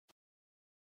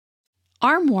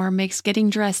Armoire makes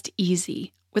getting dressed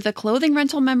easy. With a clothing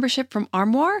rental membership from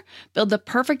Armoire, build the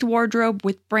perfect wardrobe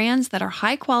with brands that are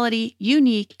high quality,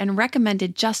 unique, and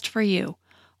recommended just for you.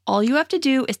 All you have to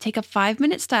do is take a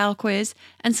 5-minute style quiz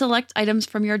and select items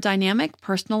from your dynamic,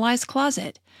 personalized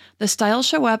closet. The styles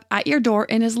show up at your door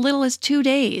in as little as 2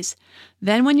 days.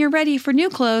 Then when you're ready for new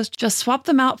clothes, just swap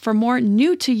them out for more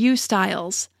new-to-you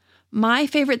styles. My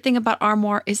favorite thing about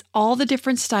Armoire is all the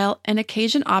different style and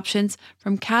occasion options,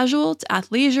 from casual to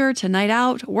athleisure to night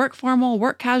out, work formal,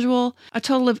 work casual, a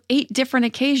total of 8 different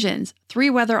occasions, 3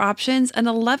 weather options, and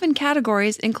 11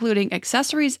 categories including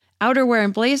accessories, outerwear,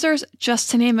 and blazers, just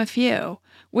to name a few.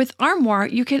 With Armoire,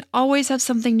 you can always have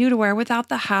something new to wear without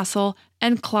the hassle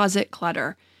and closet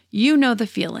clutter. You know the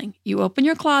feeling. You open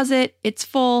your closet, it's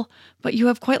full, but you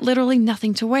have quite literally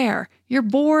nothing to wear. You're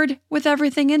bored with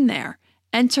everything in there.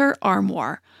 Enter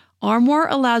Armoire. Armoire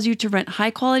allows you to rent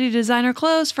high-quality designer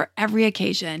clothes for every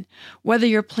occasion. Whether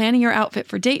you're planning your outfit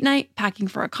for date night, packing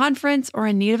for a conference, or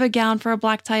in need of a gown for a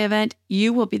black tie event,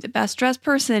 you will be the best-dressed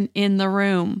person in the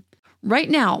room. Right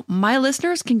now, my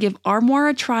listeners can give Armoire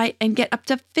a try and get up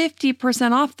to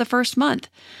 50% off the first month.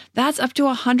 That's up to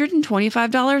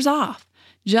 $125 off.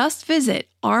 Just visit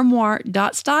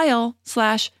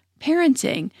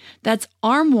armoire.style/parenting. That's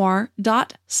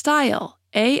armoire.style.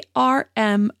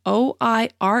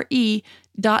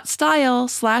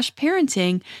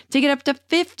 ARMOIRE.style/parenting to get up to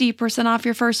 50% off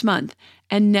your first month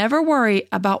and never worry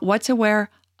about what to wear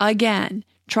again.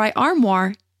 Try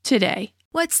Armoire today.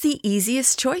 What's the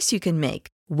easiest choice you can make?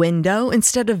 Window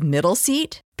instead of middle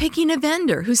seat? Picking a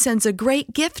vendor who sends a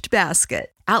great gift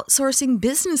basket? Outsourcing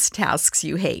business tasks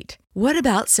you hate? What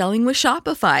about selling with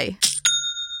Shopify?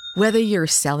 Whether you're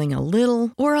selling a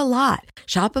little or a lot,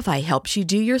 Shopify helps you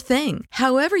do your thing,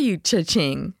 however you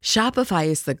cha-ching. Shopify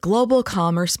is the global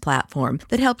commerce platform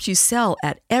that helps you sell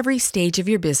at every stage of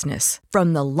your business.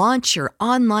 From the launch your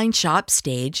online shop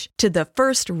stage to the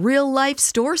first real-life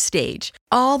store stage,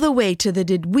 all the way to the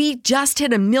did we just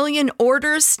hit 1 million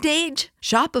orders stage.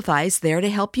 Shopify's there to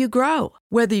help you grow.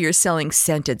 Whether you're selling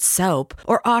scented soap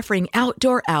or offering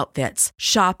outdoor outfits,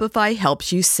 Shopify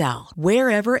helps you sell.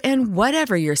 Wherever and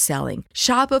whatever you're selling,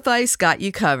 Shopify's got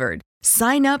you covered.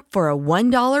 Sign up for a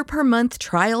 $1 per month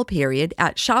trial period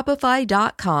at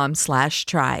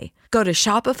shopify.com/try. Go to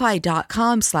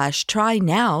shopify.com/try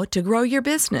now to grow your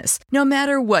business, no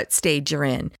matter what stage you're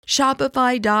in.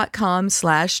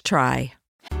 Shopify.com/try.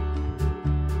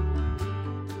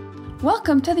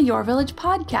 Welcome to the Your Village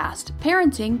podcast,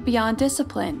 Parenting Beyond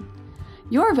Discipline.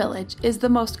 Your Village is the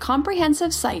most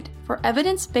comprehensive site for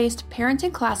evidence-based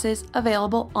parenting classes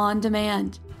available on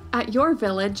demand at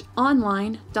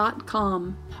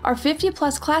yourvillageonline.com. Our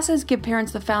 50-plus classes give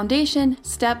parents the foundation,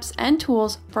 steps, and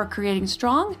tools for creating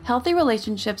strong, healthy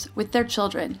relationships with their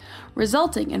children,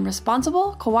 resulting in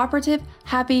responsible, cooperative,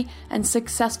 happy, and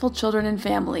successful children and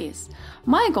families.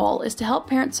 My goal is to help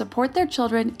parents support their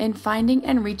children in finding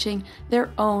and reaching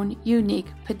their own unique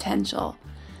potential.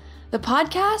 The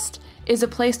podcast is a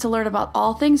place to learn about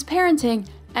all things parenting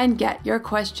and get your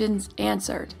questions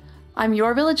answered. I'm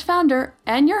Your Village founder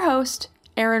and your host,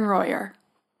 Erin Royer.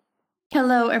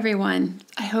 Hello, everyone.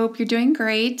 I hope you're doing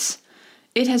great.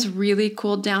 It has really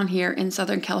cooled down here in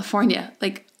Southern California,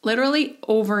 like literally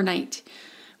overnight.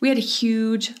 We had a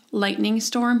huge lightning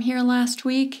storm here last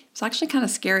week. It's actually kind of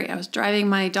scary. I was driving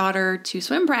my daughter to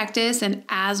swim practice, and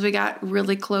as we got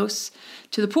really close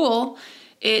to the pool,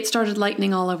 it started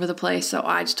lightning all over the place. So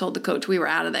I just told the coach we were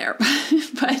out of there.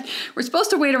 But we're supposed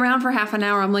to wait around for half an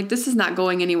hour. I'm like, this is not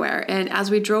going anywhere. And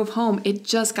as we drove home, it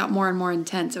just got more and more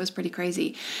intense. It was pretty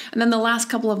crazy. And then the last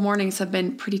couple of mornings have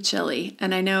been pretty chilly.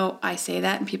 And I know I say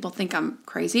that and people think I'm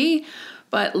crazy,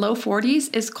 but low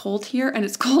 40s is cold here, and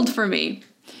it's cold for me.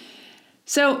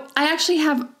 So I actually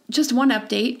have just one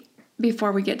update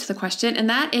before we get to the question, and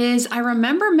that is I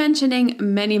remember mentioning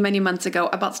many, many months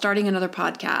ago about starting another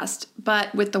podcast,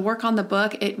 but with the work on the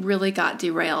book, it really got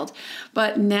derailed.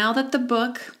 But now that the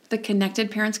book, The Connected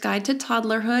Parent's Guide to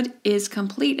Toddlerhood, is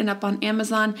complete and up on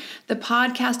Amazon, the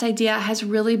podcast idea has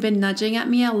really been nudging at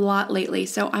me a lot lately,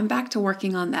 so I'm back to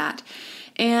working on that.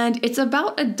 And it's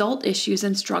about adult issues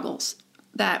and struggles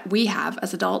that we have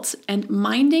as adults and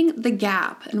minding the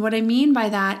gap. And what I mean by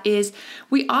that is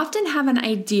we often have an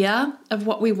idea of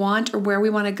what we want or where we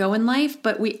want to go in life,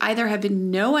 but we either have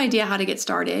no idea how to get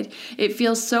started. It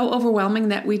feels so overwhelming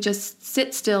that we just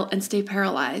sit still and stay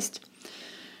paralyzed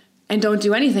and don't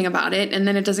do anything about it, and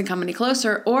then it doesn't come any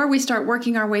closer, or we start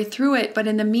working our way through it, but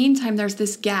in the meantime, there's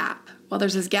this gap well,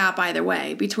 there's this gap either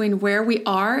way between where we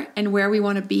are and where we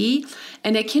want to be.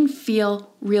 And it can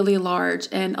feel really large.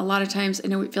 And a lot of times, I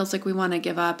know it feels like we want to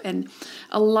give up. And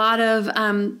a lot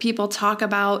of people talk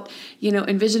about,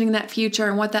 envisioning that future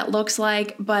and what that looks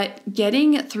like. But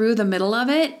getting through the middle of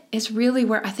it is really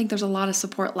where I think there's a lot of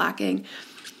support lacking.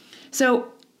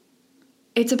 So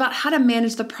it's about how to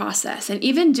manage the process and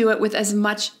even do it with as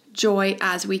much joy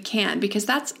as we can, because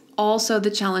that's also the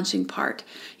challenging part.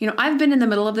 I've been in the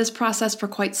middle of this process for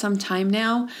quite some time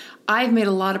now. I've made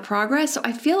a lot of progress, so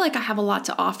I feel like I have a lot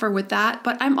to offer with that,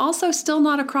 but I'm also still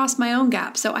not across my own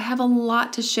gap. So I have a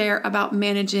lot to share about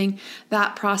managing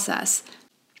that process.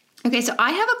 Okay, so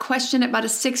I have a question about a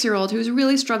 6-year-old who's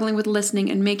really struggling with listening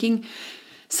and making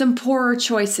some poorer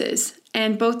choices.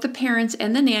 And both the parents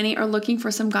and the nanny are looking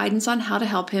for some guidance on how to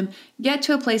help him get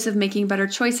to a place of making better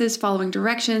choices, following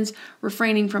directions,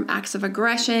 refraining from acts of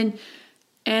aggression,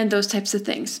 and those types of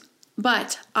things.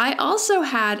 But I also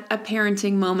had a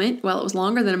parenting moment, well, it was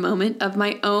longer than a moment, of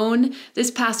my own this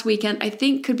past weekend I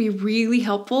think could be really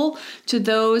helpful to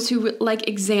those who like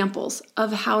examples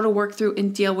of how to work through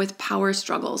and deal with power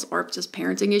struggles or just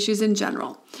parenting issues in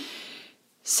general.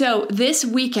 So this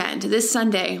weekend,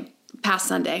 past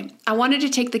Sunday, I wanted to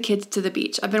take the kids to the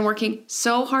beach. I've been working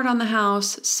so hard on the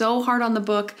house, so hard on the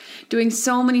book, doing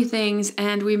so many things,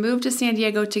 and we moved to San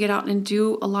Diego to get out and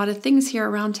do a lot of things here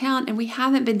around town, and we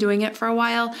haven't been doing it for a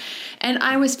while, and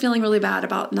I was feeling really bad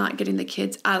about not getting the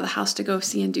kids out of the house to go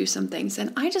see and do some things,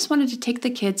 and I just wanted to take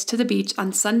the kids to the beach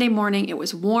on Sunday morning. It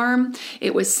was warm,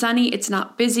 it was sunny, it's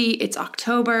not busy, it's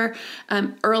October,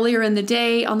 earlier in the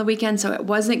day on the weekend, so it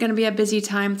wasn't going to be a busy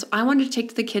time, so I wanted to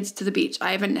take the kids to the beach.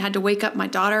 I haven't had to wake up my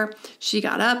daughter. She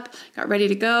got up, got ready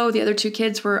to go. The other 2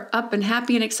 kids were up and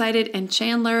happy and excited, and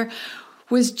Chandler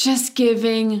was just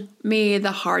giving me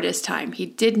the hardest time. He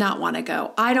did not want to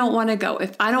go. I don't want to go.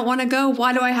 If I don't want to go,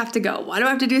 why do I have to go? Why do I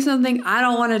have to do something I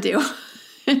don't want to do?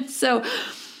 And so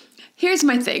here's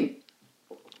my thing.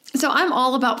 So I'm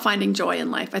all about finding joy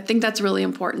in life. I think that's really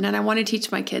important, and I want to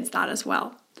teach my kids that as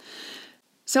well.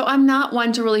 So I'm not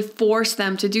one to really force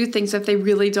them to do things if they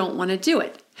really don't want to do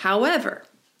it. However,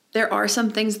 there are some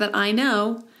things that I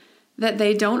know that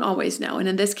they don't always know. And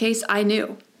in this case, I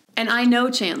knew. And I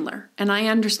know Chandler, and I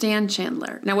understand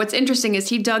Chandler. Now, what's interesting is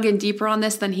he dug in deeper on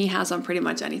this than he has on pretty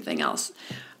much anything else,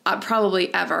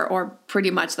 probably ever, or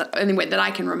pretty much that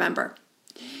I can remember.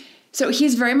 So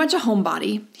he's very much a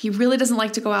homebody. He really doesn't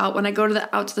like to go out. When I go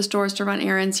out to the stores to run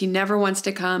errands, he never wants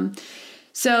to come.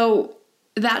 So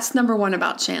that's number 1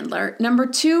 about Chandler. Number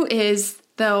 2 is,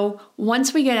 though,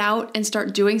 once we get out and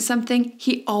start doing something,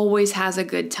 he always has a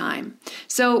good time.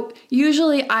 So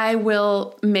usually I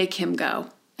will make him go.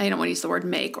 I don't want to use the word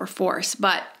make or force,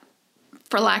 but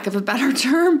for lack of a better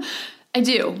term, I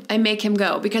do. I make him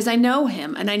go because I know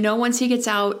him, and I know once he gets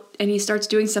out and he starts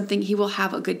doing something, he will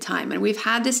have a good time. And we've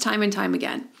had this time and time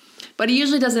again, but he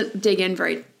usually doesn't dig in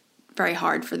very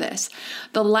hard for this.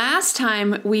 The last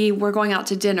time we were going out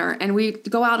to dinner, and we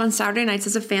go out on Saturday nights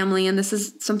as a family, and this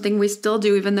is something we still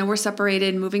do even though we're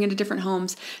separated, moving into different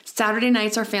homes. Saturday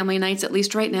nights are family nights, at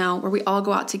least right now, where we all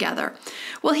go out together.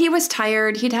 Well, he was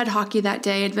tired. He'd had hockey that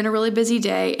day. It'd been a really busy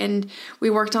day, and we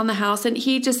worked on the house, and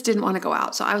he just didn't want to go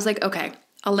out. So I was like, okay,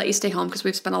 I'll let you stay home because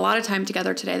we've spent a lot of time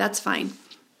together today. That's fine.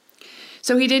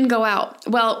 So he didn't go out.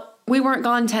 Well, we weren't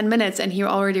gone 10 minutes and he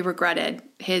already regretted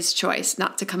his choice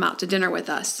not to come out to dinner with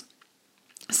us.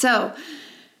 So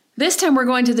this time we're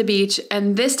going to the beach,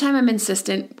 and this time I'm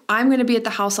insistent. I'm going to be at the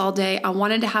house all day. I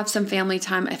wanted to have some family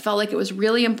time. I felt like it was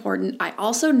really important. I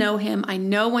also know him. I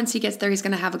know once he gets there, he's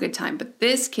going to have a good time. But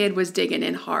this kid was digging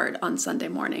in hard on Sunday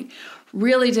morning.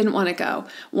 Really didn't want to go.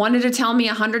 Wanted to tell me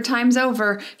 100 times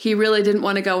over he really didn't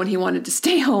want to go and he wanted to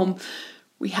stay home.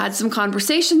 We had some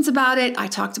conversations about it. I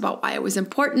talked about why it was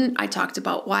important. I talked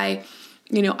about why,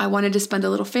 I wanted to spend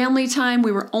a little family time.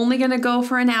 We were only going to go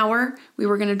for an hour. We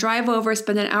were going to drive over,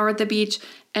 spend an hour at the beach,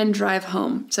 and drive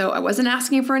home. So I wasn't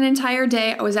asking for an entire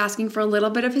day. I was asking for a little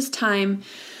bit of his time.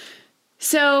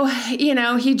 So,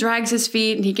 he drags his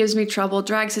feet and he gives me trouble,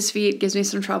 drags his feet, gives me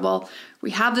some trouble.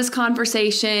 We have this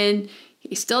conversation.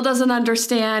 He still doesn't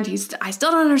understand. I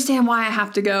still don't understand why I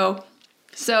have to go.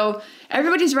 So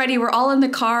everybody's ready. We're all in the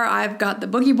car. I've got the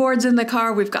boogie boards in the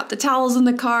car. We've got the towels in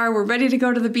the car. We're ready to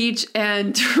go to the beach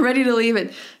and ready to leave.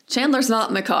 And Chandler's not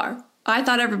in the car. I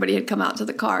thought everybody had come out to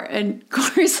the car. And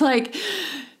Corey's like,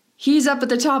 he's up at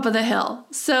the top of the hill.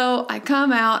 So I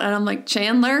come out and I'm like,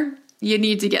 Chandler, you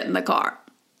need to get in the car.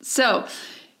 So,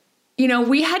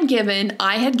 I had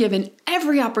given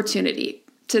every opportunity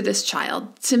to this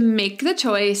child to make the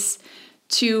choice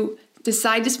to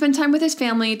decide to spend time with his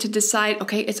family, to decide,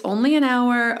 okay, it's only an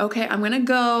hour. Okay, I'm going to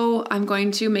go. I'm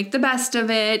going to make the best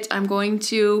of it. I'm going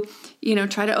to,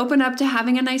 try to open up to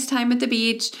having a nice time at the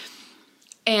beach.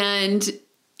 And,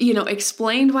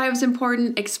 explained why it was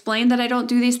important, explained that I don't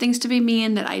do these things to be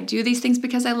mean, that I do these things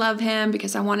because I love him,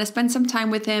 because I want to spend some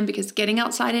time with him, because getting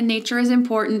outside in nature is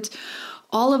important.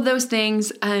 All of those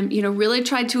things, really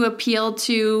tried to appeal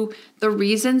to the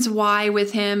reasons why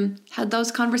with him, had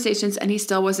those conversations, and he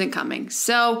still wasn't coming.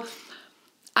 So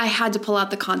I had to pull out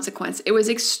the consequence. It was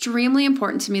extremely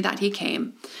important to me that he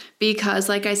came because,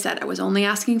 like I said, I was only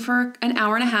asking for an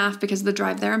hour and a half because of the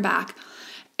drive there and back.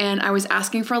 And I was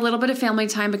asking for a little bit of family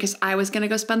time because I was going to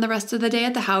go spend the rest of the day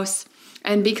at the house.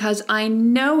 And because I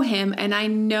know him, and I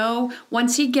know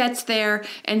once he gets there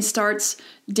and starts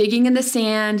digging in the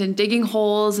sand and digging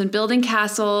holes and building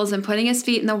castles and putting his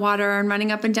feet in the water and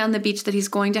running up and down the beach, that he's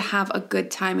going to have a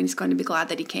good time and he's going to be glad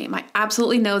that he came. I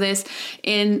absolutely know this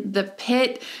in the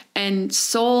pit and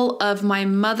soul of my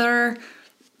mother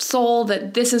soul,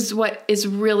 that this is what is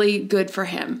really good for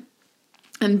him.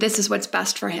 And this is what's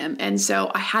best for him. And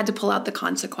so I had to pull out the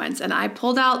consequence, and I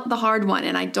pulled out the hard one.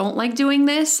 And I don't like doing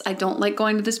this. I don't like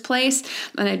going to this place,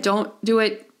 and I don't do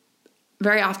it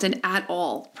very often at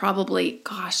all. Probably,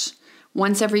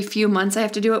 once every few months I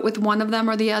have to do it with one of them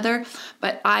or the other.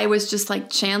 But I was just like,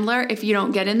 Chandler, if you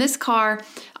don't get in this car,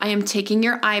 I am taking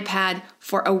your iPad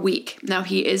for a week. Now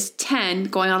he is 10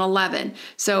 going on 11.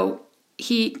 So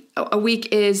a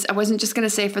week is, I wasn't just going to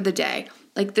say for the day.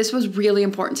 Like, this was really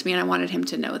important to me, and I wanted him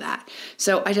to know that.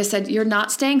 So I just said, you're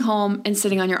not staying home and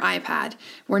sitting on your iPad.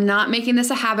 We're not making this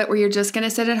a habit where you're just going to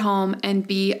sit at home and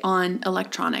be on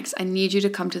electronics. I need you to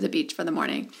come to the beach for the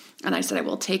morning. And I said, I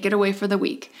will take it away for the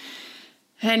week.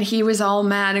 And he was all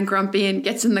mad and grumpy and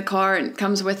gets in the car and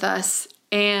comes with us.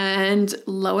 And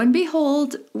lo and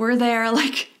behold, we're there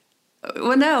we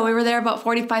were there about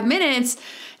 45 minutes.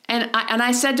 And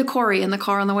I said to Corey in the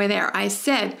car on the way there, I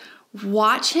said,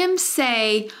 watch him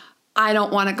say, I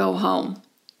don't want to go home.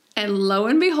 And lo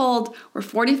and behold, we're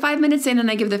 45 minutes in,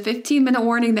 and I give the 15-minute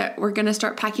warning that we're going to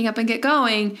start packing up and get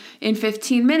going in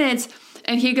 15 minutes.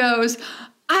 And he goes,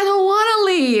 I don't want to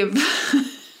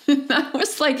leave. I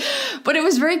was like, but it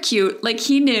was very cute. Like,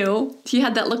 he knew. He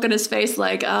had that look on his face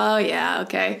like, oh, yeah,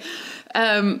 okay.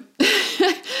 And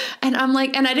I'm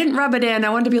like, and I didn't rub it in. I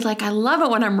wanted to be like, I love it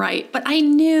when I'm right. But I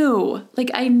knew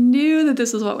that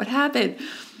this is what would happen.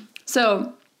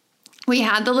 So we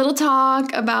had the little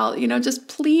talk about, just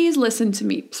please listen to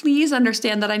me. Please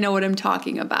understand that I know what I'm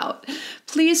talking about.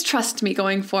 Please trust me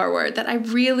going forward, that I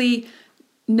really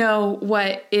know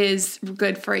what is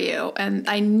good for you. And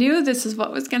I knew this is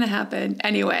what was going to happen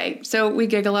anyway. So we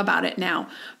giggle about it now.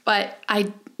 But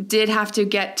I did have to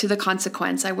get to the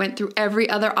consequence. I went through every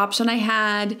other option I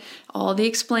had, all the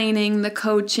explaining, the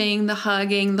coaching, the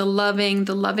hugging, the loving,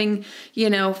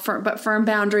 but firm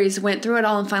boundaries, went through it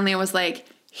all. And finally I was like,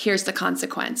 here's the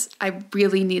consequence. I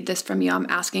really need this from you. I'm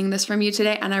asking this from you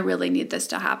today, and I really need this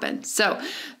to happen. So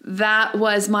that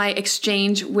was my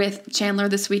exchange with Chandler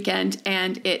this weekend,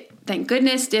 and it, thank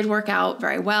goodness, did work out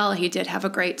very well. He did have a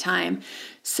great time.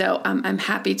 So I'm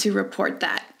happy to report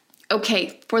that.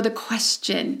 Okay, for the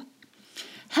question.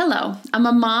 Hello, I'm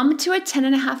a mom to a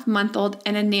 10.5-month-old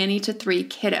and a nanny to 3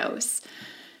 kiddos.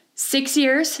 6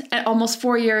 years, almost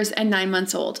 4 years, and 9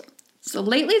 months old. So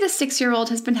lately, the 6-year-old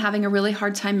has been having a really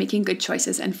hard time making good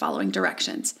choices and following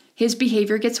directions. His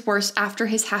behavior gets worse after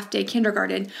his half-day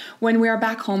kindergarten when we are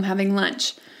back home having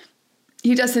lunch.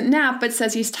 He doesn't nap, but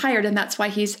says he's tired, and that's why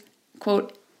he's,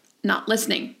 quote, not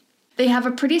listening. They have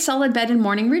a pretty solid bed and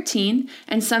morning routine,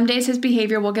 and some days his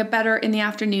behavior will get better in the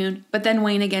afternoon, but then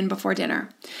wane again before dinner.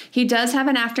 He does have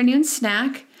an afternoon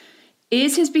snack.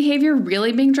 Is his behavior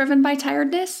really being driven by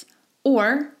tiredness,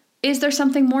 or is there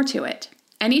something more to it?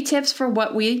 Any tips for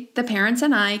what we, the parents,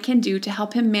 and I can do to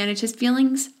help him manage his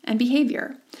feelings and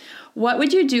behavior? What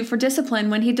would you do for discipline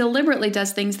when he deliberately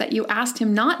does things that you asked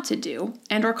him not to do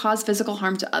and or cause physical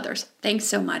harm to others? Thanks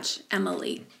so much,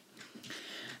 Emily.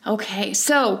 Okay,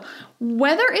 so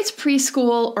whether it's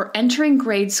preschool or entering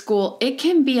grade school, it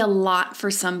can be a lot for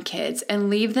some kids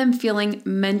and leave them feeling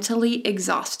mentally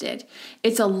exhausted.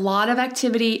 It's a lot of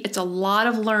activity, it's a lot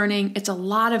of learning, it's a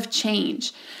lot of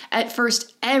change. At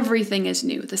first, everything is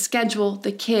new, the schedule,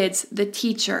 the kids, the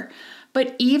teacher.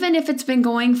 But even if it's been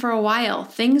going for a while,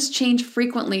 things change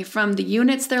frequently, from the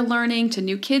units they're learning to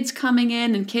new kids coming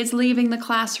in and kids leaving the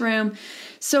classroom.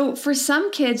 So for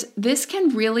some kids, this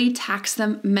can really tax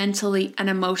them mentally and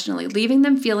emotionally, leaving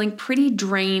them feeling pretty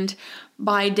drained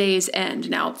by day's end.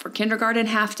 Now, for kindergarten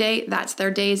half day, that's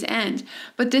their day's end.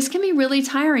 But this can be really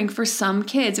tiring for some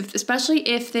kids, especially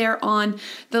if they're on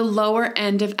the lower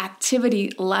end of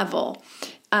activity level.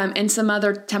 And some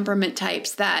other temperament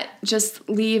types that just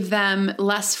leave them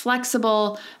less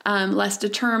flexible, less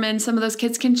determined. Some of those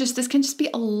kids this can just be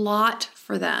a lot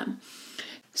for them.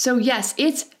 So yes,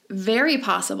 it's very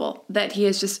possible that he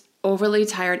is just overly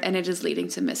tired and it is leading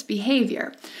to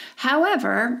misbehavior.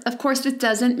 However, of course, this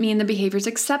doesn't mean the behavior is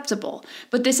acceptable,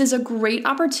 but this is a great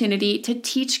opportunity to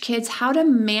teach kids how to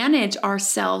manage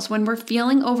ourselves when we're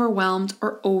feeling overwhelmed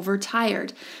or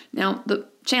overtired. Now,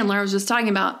 Chandler I was just talking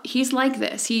about, he's like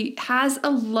this. He has a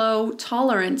low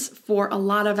tolerance for a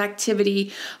lot of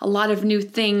activity, a lot of new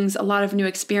things, a lot of new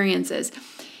experiences.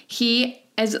 He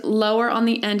is lower on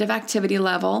the end of activity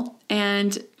level,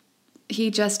 and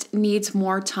he just needs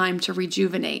more time to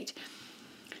rejuvenate.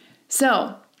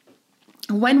 So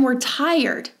when we're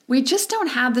tired, we just don't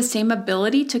have the same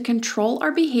ability to control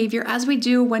our behavior as we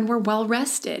do when we're well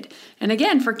rested. And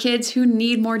again, for kids who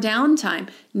need more downtime,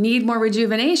 need more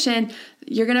rejuvenation,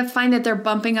 you're going to find that they're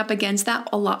bumping up against that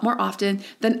a lot more often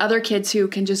than other kids who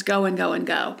can just go and go and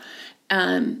go.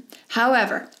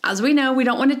 However, as we know, we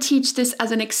don't want to teach this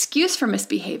as an excuse for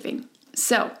misbehaving.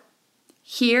 So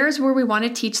here's where we want to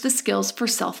teach the skills for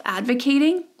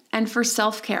self-advocating and for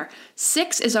self-care.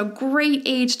 6 is a great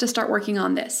age to start working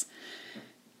on this.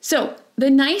 So the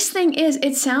nice thing is,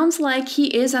 it sounds like he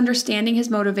is understanding his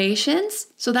motivations.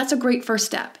 So that's a great first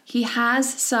step. He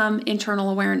has some internal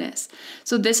awareness.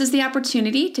 So this is the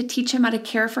opportunity to teach him how to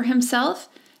care for himself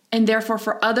and therefore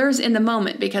for others in the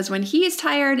moment, because when he is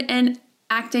tired and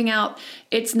acting out,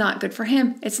 it's not good for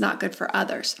him. It's not good for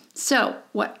others. So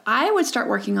what I would start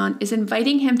working on is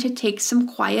inviting him to take some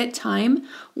quiet time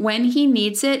when he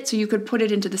needs it. So you could put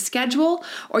it into the schedule,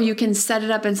 or you can set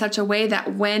it up in such a way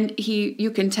that when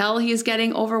you can tell he's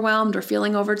getting overwhelmed or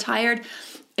feeling overtired,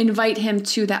 invite him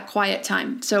to that quiet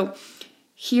time. So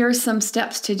here's some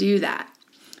steps to do that.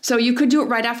 So you could do it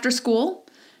right after school.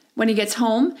 When he gets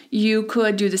home, you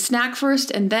could do the snack first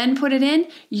and then put it in.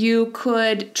 You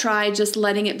could try just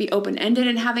letting it be open-ended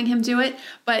and having him do it.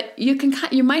 But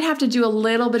you might have to do a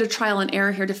little bit of trial and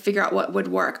error here to figure out what would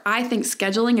work. I think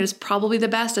scheduling it is probably the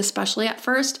best, especially at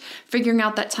first. Figuring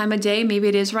out that time of day, maybe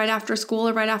it is right after school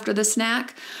or right after the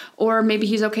snack, or maybe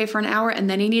he's okay for an hour and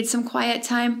then he needs some quiet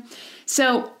time.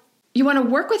 So you want to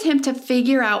work with him to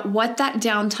figure out what that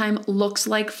downtime looks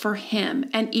like for him,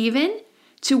 and even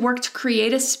to work to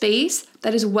create a space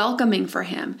that is welcoming for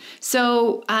him.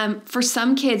 So for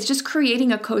some kids, just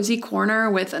creating a cozy corner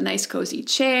with a nice cozy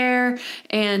chair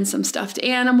and some stuffed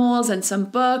animals and some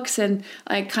books and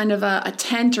like kind of a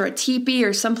tent or a teepee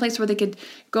or someplace where they could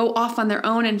go off on their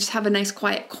own and just have a nice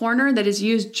quiet corner that is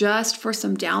used just for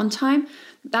some downtime.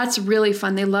 That's really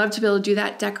fun. They love to be able to do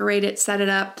that, decorate it, set it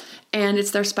up, and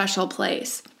it's their special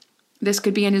place. This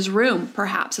could be in his room,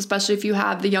 perhaps, especially if you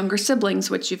have the younger siblings,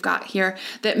 which you've got here,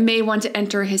 that may want to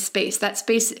enter his space. That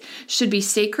space should be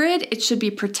sacred. It should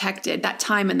be protected, that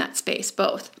time and that space,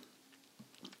 both.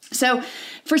 So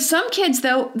for some kids,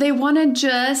 though, they want to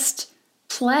just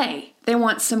play. They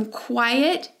want some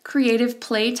quiet, creative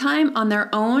playtime on their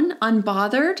own,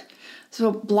 unbothered.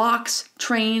 So blocks,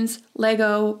 trains,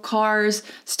 Lego, cars,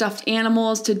 stuffed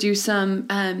animals to do some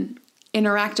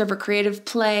interactive or creative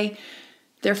play.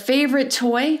 Their favorite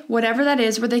toy, whatever that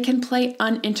is, where they can play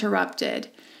uninterrupted.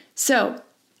 So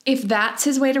if that's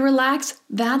his way to relax,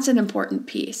 that's an important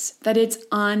piece, that it's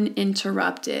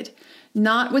uninterrupted.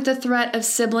 Not with the threat of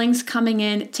siblings coming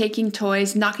in, taking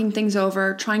toys, knocking things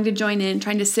over, trying to join in,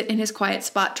 trying to sit in his quiet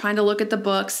spot, trying to look at the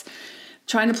books,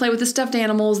 trying to play with the stuffed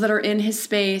animals that are in his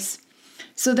space.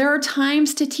 So there are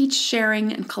times to teach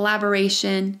sharing and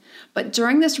collaboration, but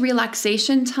during this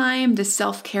relaxation time, this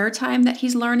self-care time that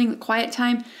he's learning, the quiet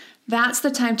time, that's the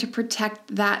time to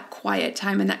protect that quiet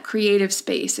time and that creative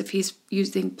space if he's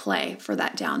using play for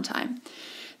that downtime.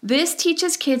 This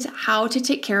teaches kids how to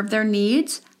take care of their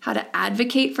needs, how to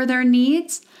advocate for their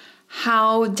needs,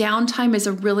 how downtime is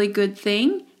a really good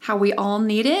thing, how we all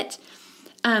need it,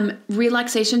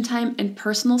 relaxation time and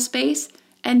personal space,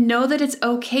 and know that it's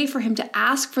okay for him to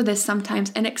ask for this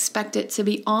sometimes and expect it to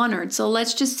be honored. So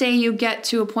let's just say you get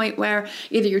to a point where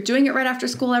either you're doing it right after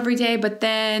school every day, but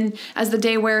then as the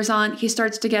day wears on, he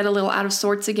starts to get a little out of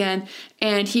sorts again,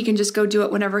 and he can just go do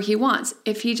it whenever he wants.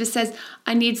 If he just says,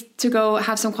 I need to go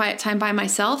have some quiet time by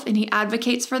myself, and he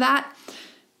advocates for that,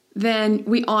 then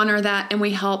we honor that and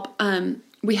we help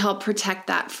we help protect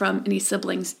that from any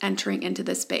siblings entering into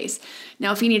this space.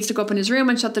 Now, if he needs to go up in his room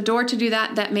and shut the door to do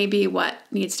that, that may be what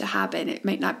needs to happen. It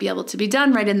might not be able to be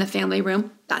done right in the family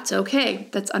room. That's okay.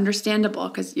 That's understandable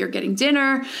because you're getting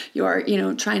dinner, you're,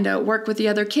 trying to work with the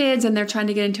other kids and they're trying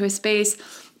to get into a space.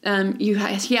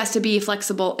 He has to be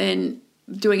flexible in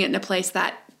doing it in a place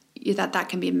that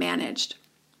can be managed.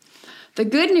 The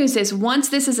good news is once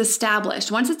this is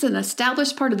established, once it's an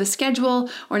established part of the schedule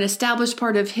or an established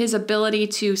part of his ability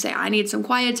to say, I need some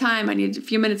quiet time, I need a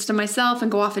few minutes to myself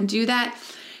and go off and do that,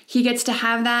 he gets to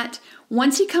have that.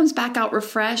 Once he comes back out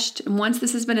refreshed, and once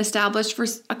this has been established for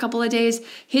a couple of days,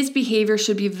 his behavior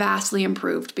should be vastly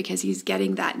improved because he's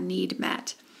getting that need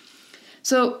met.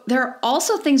 So there are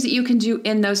also things that you can do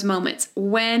in those moments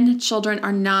when children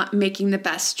are not making the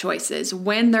best choices,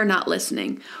 when they're not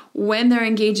listening, when they're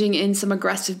engaging in some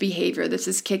aggressive behavior. This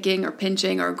is kicking or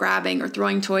pinching or grabbing or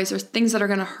throwing toys or things that are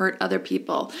going to hurt other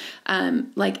people,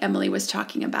 like Emily was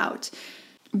talking about.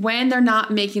 When they're not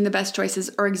making the best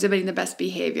choices or exhibiting the best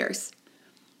behaviors.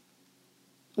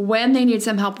 When they need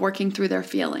some help working through their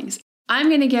feelings. I'm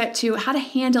going to get to how to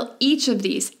handle each of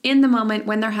these in the moment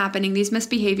when they're happening, these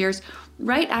misbehaviors,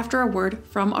 right after a word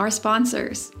from our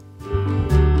sponsors.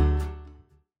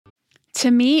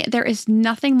 To me, there is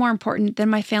nothing more important than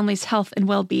my family's health and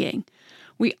well-being.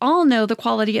 We all know the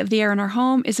quality of the air in our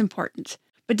home is important.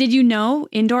 But did you know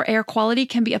indoor air quality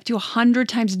can be up to 100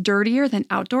 times dirtier than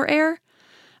outdoor air?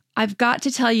 I've got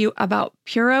to tell you about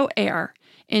Puro Air.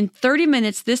 In 30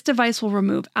 minutes, this device will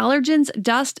remove allergens,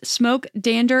 dust, smoke,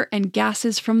 dander, and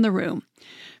gases from the room.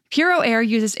 Puro Air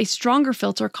uses a stronger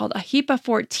filter called a HEPA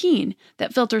 14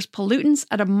 that filters pollutants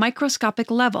at a microscopic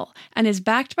level and is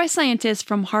backed by scientists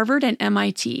from Harvard and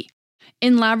MIT.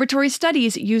 In laboratory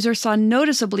studies, users saw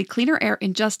noticeably cleaner air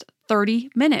in just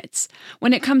 30 minutes.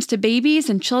 When it comes to babies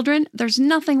and children, there's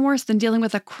nothing worse than dealing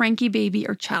with a cranky baby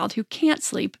or child who can't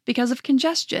sleep because of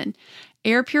congestion.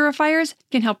 Air purifiers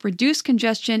can help reduce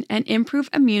congestion and improve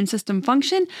immune system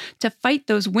function to fight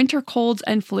those winter colds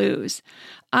and flus.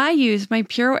 I use my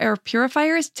Puro Air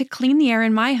purifiers to clean the air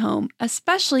in my home,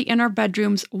 especially in our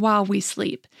bedrooms while we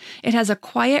sleep. It has a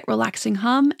quiet, relaxing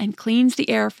hum and cleans the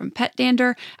air from pet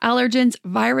dander, allergens,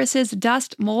 viruses,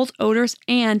 dust, mold, odors,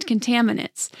 and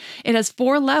contaminants. It has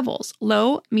 4 levels,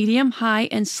 low, medium, high,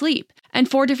 and sleep, and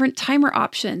 4 different timer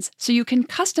options so you can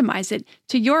customize it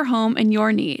to your home and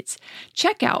your needs.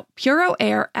 Check out Puro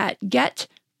Air at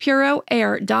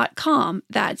getpuroair.com.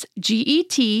 That's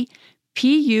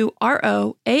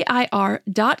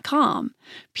GETPUROAIR.com.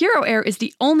 Puro Air is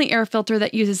the only air filter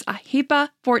that uses a HEPA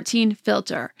 14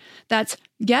 filter. That's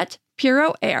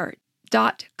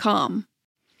getpuroair.com.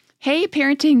 Hey,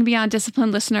 Parenting Beyond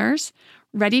Discipline listeners.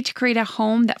 Ready to create a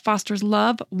home that fosters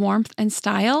love, warmth, and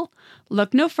style?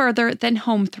 Look no further than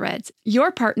Home Threads,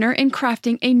 your partner in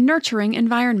crafting a nurturing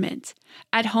environment.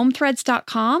 At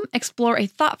homethreads.com, explore a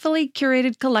thoughtfully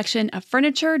curated collection of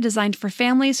furniture designed for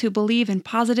families who believe in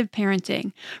positive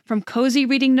parenting. From cozy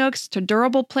reading nooks to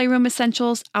durable playroom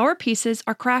essentials, our pieces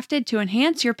are crafted to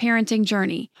enhance your parenting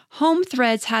journey. Home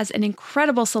Threads has an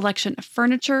incredible selection of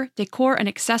furniture, decor, and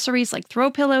accessories like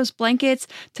throw pillows, blankets,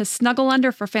 to snuggle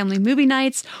under for family movie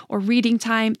nights or reading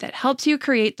time that helps you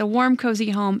create the warm,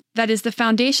 cozy home that is the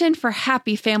foundation for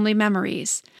happy family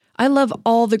memories. I love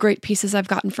all the great pieces I've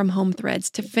gotten from Home Threads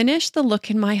to finish the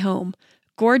look in my home.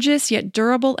 Gorgeous yet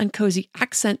durable and cozy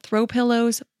accent throw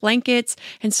pillows, blankets,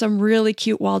 and some really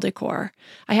cute wall decor.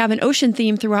 I have an ocean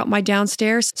theme throughout my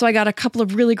downstairs, so I got a couple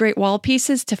of really great wall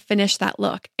pieces to finish that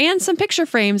look, and some picture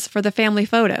frames for the family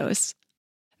photos.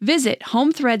 Visit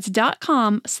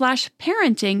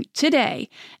homethreads.com/parenting today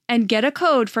and get a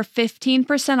code for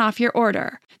 15% off your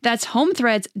order. That's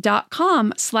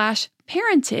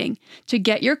homethreads.com/parenting to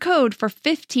get your code for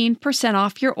 15%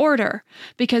 off your order,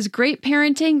 because great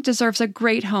parenting deserves a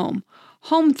great home.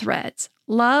 Home Threads.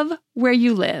 Love where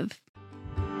you live.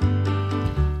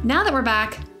 Now that we're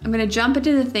back, I'm going to jump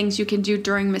into the things you can do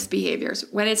during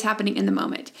misbehaviors when it's happening in the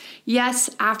moment. Yes,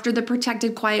 after the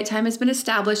protected quiet time has been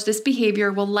established, this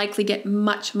behavior will likely get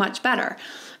much, much better.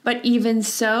 But even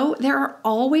so, there are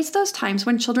always those times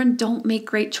when children don't make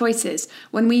great choices,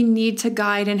 when we need to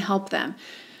guide and help them.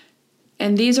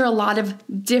 And these are a lot of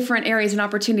different areas and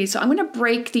opportunities. So I'm going to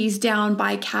break these down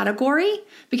by category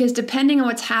because depending on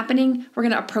what's happening, we're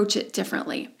going to approach it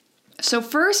differently. So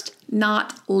first,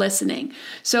 not listening.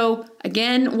 So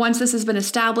again, once this has been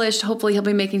established, hopefully he'll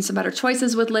be making some better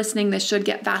choices with listening. This should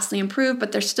get vastly improved,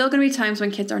 but there's still going to be times when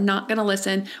kids are not going to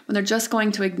listen, when they're just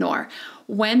going to ignore.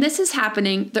 When this is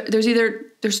happening,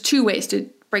 there's 2 ways to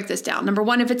break this down. Number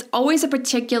one, if it's always a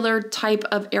particular type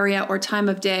of area or time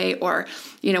of day, or,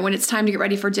 when it's time to get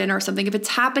ready for dinner or something, if it's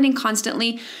happening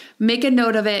constantly, make a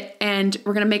note of it, and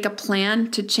we're going to make a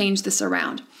plan to change this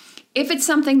around. If it's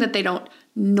something that they don't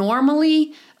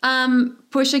normally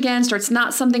push against, or it's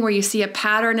not something where you see a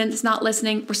pattern and it's not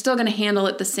listening, we're still going to handle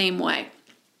it the same way.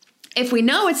 If we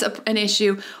know it's an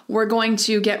issue, we're going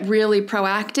to get really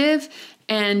proactive,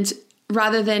 and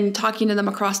rather than talking to them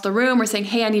across the room or saying,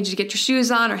 hey, I need you to get your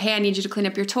shoes on, or hey, I need you to clean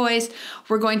up your toys,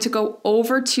 we're going to go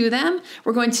over to them.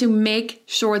 We're going to make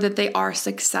sure that they are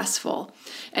successful.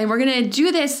 And we're going to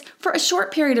do this for a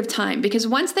short period of time, because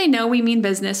once they know we mean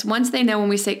business, once they know when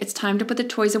we say it's time to put the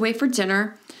toys away for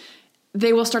dinner,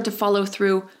 they will start to follow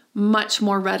through much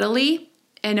more readily,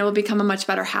 and it will become a much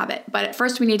better habit. But at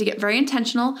first we need to get very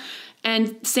intentional.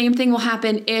 And same thing will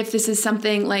happen if this is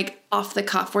something like off the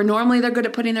cuff, where normally they're good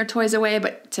at putting their toys away,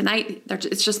 but tonight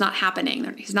it's just not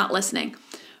happening. He's not listening.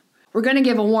 We're going to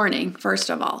give a warning,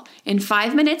 first of all. In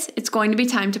 5 minutes, it's going to be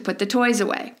time to put the toys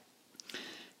away.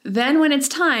 Then when it's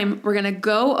time, we're going to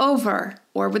go over,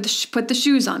 or put the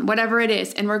shoes on, whatever it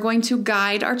is, and we're going to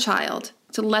guide our child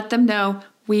to let them know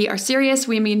we are serious,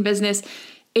 we mean business.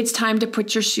 It's time to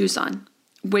put your shoes on.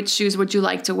 Which shoes would you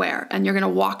like to wear? And you're going to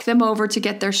walk them over to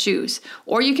get their shoes.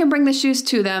 Or you can bring the shoes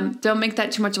to them. Don't make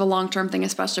that too much of a long-term thing,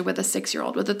 especially with a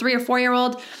 6-year-old. With a 3 or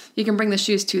 4-year-old, you can bring the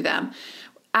shoes to them.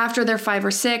 After they're 5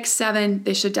 or 6, 7,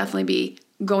 they should definitely be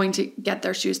going to get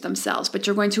their shoes themselves. But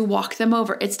you're going to walk them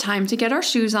over. It's time to get our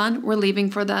shoes on. We're leaving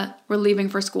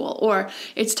for school. Or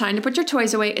it's time to put your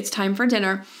toys away. It's time for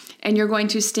dinner. And you're going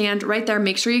to stand right there.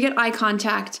 Make sure you get eye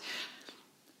contact,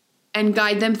 and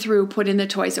guide them through putting the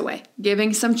toys away,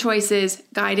 giving some choices,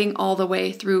 guiding all the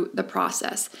way through the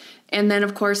process. And then,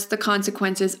 of course, the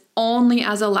consequences only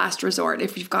as a last resort.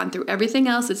 If you've gone through everything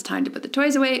else, it's time to put the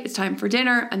toys away. It's time for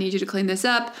dinner. I need you to clean this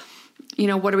up.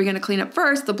 What are we going to clean up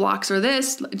first? The blocks or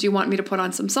this? Do you want me to put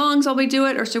on some songs while we do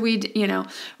it? Or should we,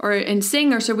 and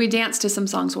sing? Or should we dance to some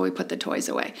songs while we put the toys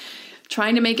away?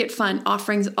 Trying to make it fun,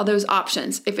 offering all those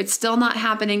options. If it's still not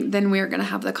happening, then we're going to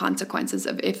have the consequences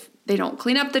of, if they don't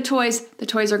clean up the toys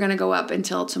are going to go up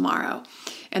until tomorrow,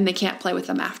 and they can't play with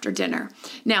them after dinner.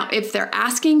 Now, if they're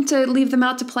asking to leave them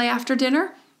out to play after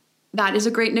dinner, that is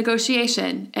a great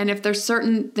negotiation. And if there's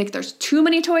there's too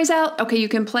many toys out, okay, you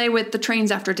can play with the trains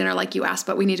after dinner like you asked,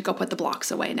 but we need to go put the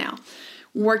blocks away now.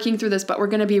 Working through this, but we're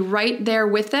going to be right there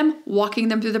with them, walking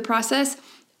them through the process,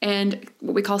 and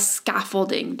what we call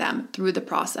scaffolding them through the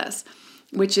process,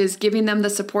 which is giving them the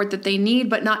support that they need,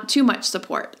 but not too much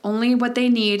support, only what they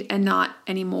need and not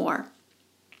any more.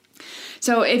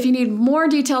 So if you need more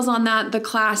details on that, the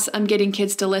class on Getting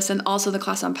Kids to Listen, also the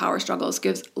class on Power Struggles,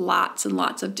 gives lots and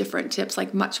lots of different tips,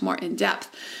 like much more in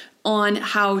depth on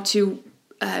how to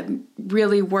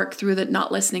really work through the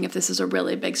not listening if this is a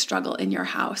really big struggle in your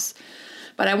house.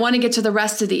 But I want to get to the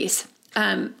rest of these.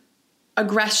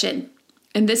 Aggression.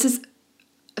 And this is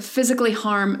the physical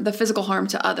harm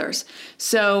to others.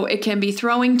 So it can be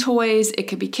throwing toys, it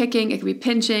could be kicking, it could be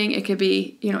pinching, it could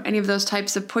be, any of those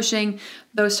types of pushing,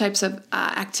 those types of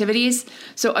activities.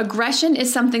 So aggression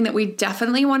is something that we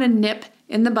definitely want to nip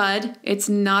in the bud. It's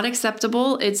not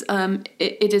acceptable. It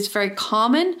is very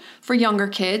common for younger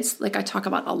kids, like I talk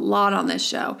about a lot on this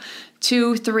show.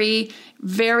 2, 3,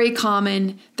 very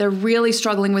common. They're really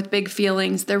struggling with big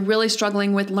feelings. They're really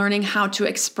struggling with learning how to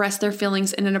express their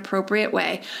feelings in an appropriate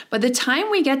way. By the time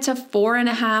we get to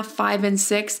 4.5, 5, and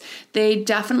 6, they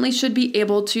definitely should be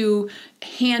able to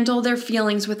handle their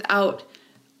feelings without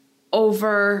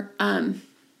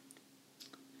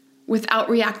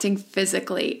reacting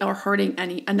physically or hurting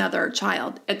another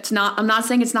child. I'm not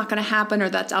saying it's not going to happen or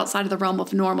that's outside of the realm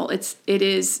of normal. It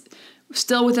is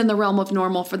still within the realm of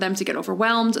normal for them to get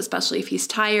overwhelmed, especially if he's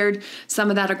tired, some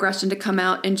of that aggression to come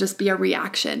out and just be a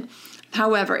reaction.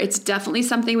 However, it's definitely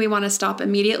something we want to stop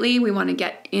immediately. We want to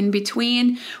get in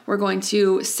between. We're going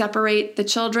to separate the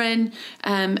children.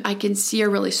 I can see you're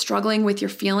really struggling with your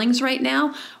feelings right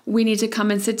now. We need to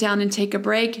come and sit down and take a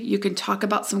break. You can talk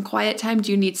about some quiet time.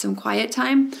 Do you need some quiet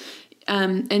time?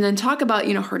 And then talk about,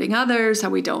 hurting others, how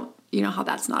we don't, how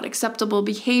that's not acceptable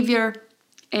behavior,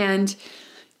 and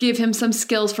give him some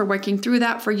skills for working through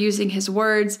that, for using his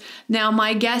words. Now,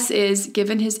 my guess is,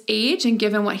 given his age and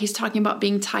given what he's talking about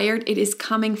being tired, it is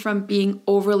coming from being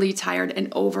overly tired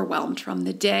and overwhelmed from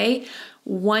the day.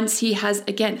 Once he has,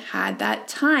 again, had that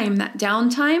time, that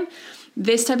downtime,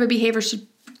 this type of behavior should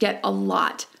get a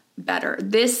lot better.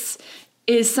 This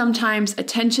is sometimes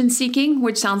attention seeking,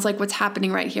 which sounds like what's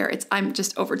happening right here. I'm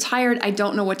just overtired. I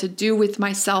don't know what to do with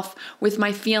myself, with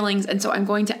my feelings. And so I'm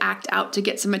going to act out to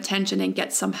get some attention and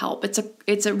get some help.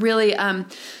 It's a really,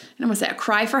 don't want to say a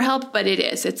cry for help, but it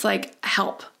is. It's like,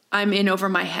 help. I'm in over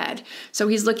my head. So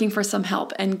he's looking for some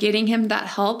help, and getting him that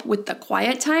help with the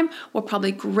quiet time will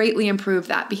probably greatly improve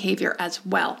that behavior as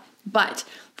well. But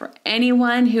for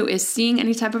anyone who is seeing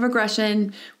any type of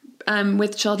aggression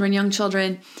with children, young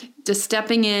children, just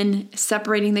stepping in,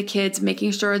 separating the kids,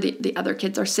 making sure the other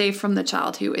kids are safe from the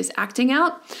child who is acting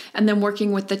out, and then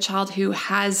working with the child who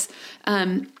is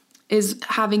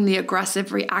having the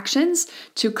aggressive reactions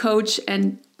to coach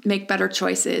and make better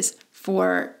choices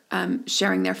for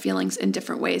sharing their feelings in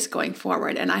different ways going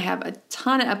forward. And I have a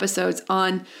ton of episodes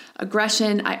on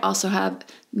aggression. I also have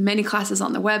many classes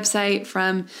on the website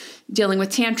from dealing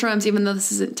with tantrums, even though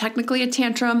this isn't technically a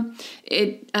tantrum.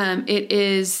 It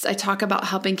is, I talk about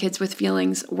helping kids with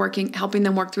feelings, helping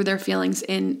them work through their feelings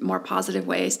in more positive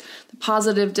ways. The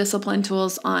positive discipline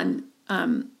tools on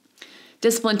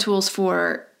discipline tools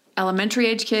for elementary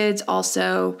age kids,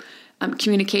 also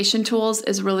communication tools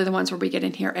is really the ones where we get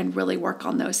in here and really work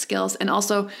on those skills. And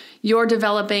also you're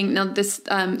developing, now this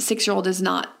 6-year-old is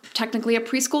not technically a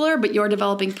preschooler, but you're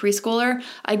developing preschooler.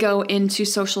 I go into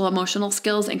social emotional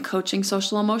skills and coaching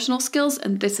social emotional skills.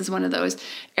 And this is one of those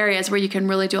areas where you can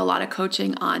really do a lot of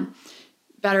coaching on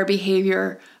better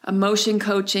behavior, emotion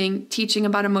coaching, teaching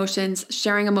about emotions,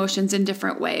 sharing emotions in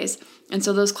different ways. And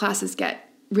so those classes get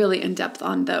really in depth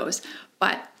on those.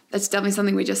 But that's definitely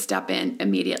something we just step in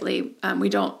immediately. We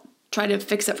don't try to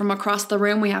fix it from across the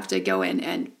room. We have to go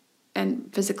in and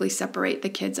physically separate the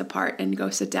kids apart and go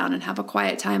sit down and have a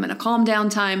quiet time and a calm down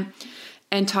time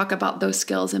and talk about those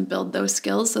skills and build those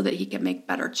skills so that he can make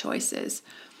better choices.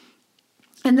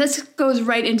 And this goes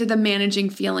right into the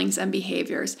managing feelings and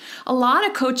behaviors. A lot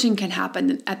of coaching can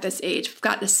happen at this age. We've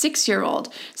got a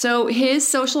 6-year-old. So his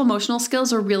social emotional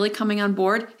skills are really coming on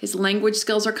board. His language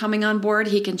skills are coming on board.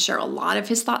 He can share a lot of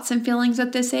his thoughts and feelings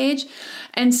at this age.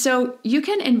 And so you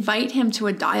can invite him to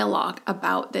a dialogue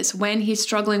about this when he's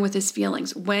struggling with his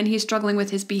feelings, when he's struggling with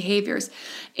his behaviors,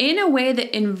 in a way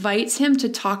that invites him to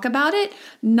talk about it,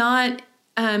 not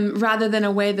rather than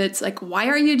a way that's like, why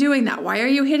are you doing that? Why are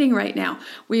you hitting right now?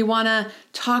 We want to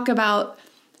talk about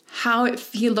how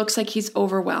he looks like he's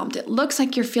overwhelmed. It looks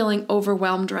like you're feeling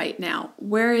overwhelmed right now.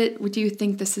 Where do you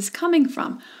think this is coming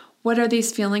from? What are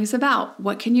these feelings about?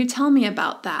 What can you tell me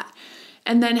about that?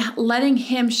 And then letting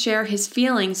him share his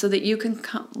feelings so that you can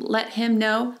let him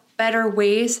know better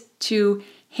ways to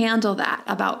handle that,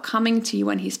 about coming to you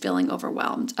when he's feeling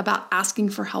overwhelmed, about asking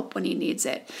for help when he needs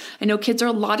it. I know kids are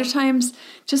a lot of times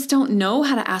just don't know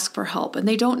how to ask for help, and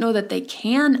they don't know that they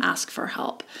can ask for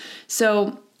help.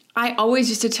 So I always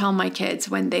used to tell my kids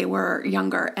when they were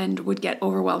younger and would get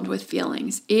overwhelmed with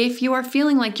feelings, if you are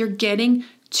feeling like you're getting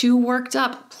too worked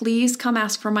up, please come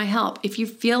ask for my help. If you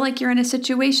feel like you're in a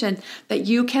situation that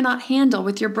you cannot handle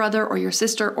with your brother or your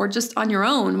sister or just on your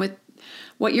own with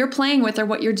what you're playing with or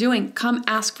what you're doing, come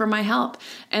ask for my help.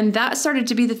 And that started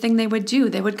to be the thing they would do.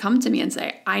 They would come to me and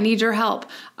say, I need your help.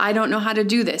 I don't know how to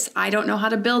do this. I don't know how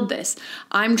to build this.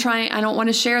 I don't want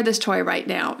to share this toy right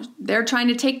now. They're trying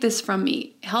to take this from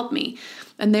me. Help me.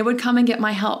 And they would come and get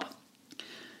my help.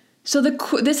 So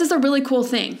this is a really cool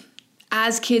thing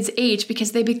as kids age,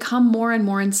 because they become more and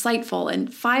more insightful.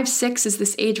 And 5, 6 is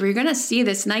this age where you're going to see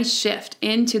this nice shift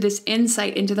into this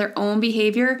insight into their own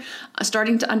behavior,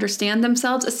 starting to understand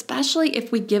themselves, especially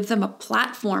if we give them a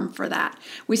platform for that.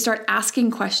 We start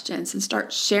asking questions and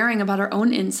start sharing about our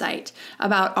own insight,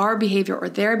 about our behavior or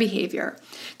their behavior.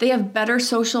 They have better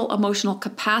social emotional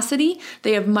capacity.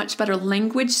 They have much better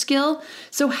language skill.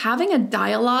 So having a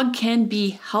dialogue can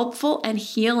be helpful and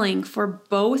healing for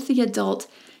both the adult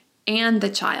and the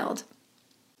child.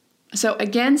 So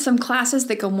again, some classes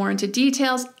that go more into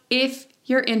details, if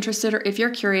you're interested or if you're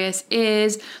curious,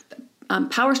 is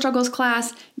Power Struggles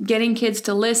class, getting kids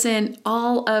to listen,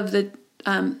 all of the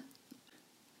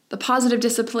positive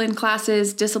discipline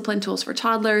classes, discipline tools for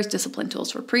toddlers, discipline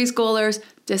tools for preschoolers,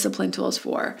 discipline tools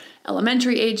for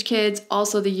elementary age kids,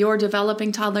 also the You're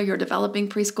Developing Toddler, You're Developing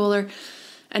Preschooler.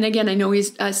 And again, I know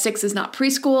he's 6 is not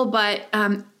preschool, but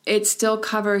it still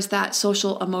covers that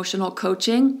social emotional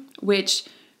coaching, which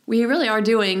we really are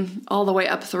doing all the way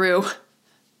up through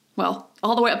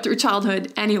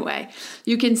childhood anyway.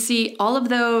 You can see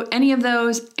any of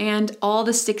those and all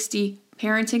the 60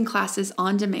 parenting classes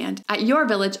on demand at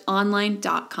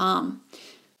yourvillageonline.com.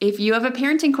 If you have a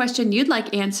parenting question you'd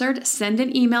like answered, send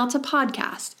an email to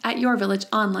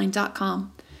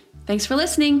podcast@yourvillageonline.com. Thanks for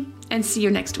listening, and see you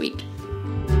next week.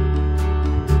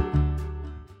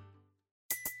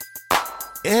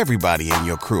 Everybody in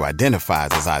your crew identifies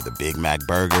as either Big Mac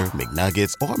Burger,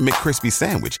 McNuggets, or McCrispy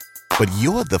Sandwich. But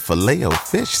you're the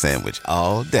Filet-O-Fish Sandwich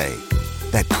all day.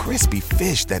 That crispy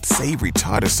fish, that savory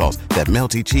tartar sauce, that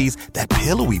melty cheese, that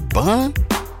pillowy bun.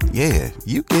 Yeah,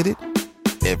 you get it.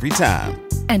 Every time.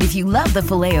 And if you love the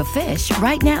Filet-O-Fish,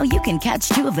 right now you can catch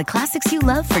 2 of the classics you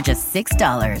love for just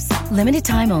 $6. Limited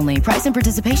time only. Price and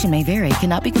participation may vary.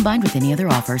 Cannot be combined with any other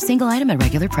offer. Single item at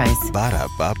regular price.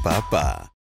 Ba-da-ba-ba-ba.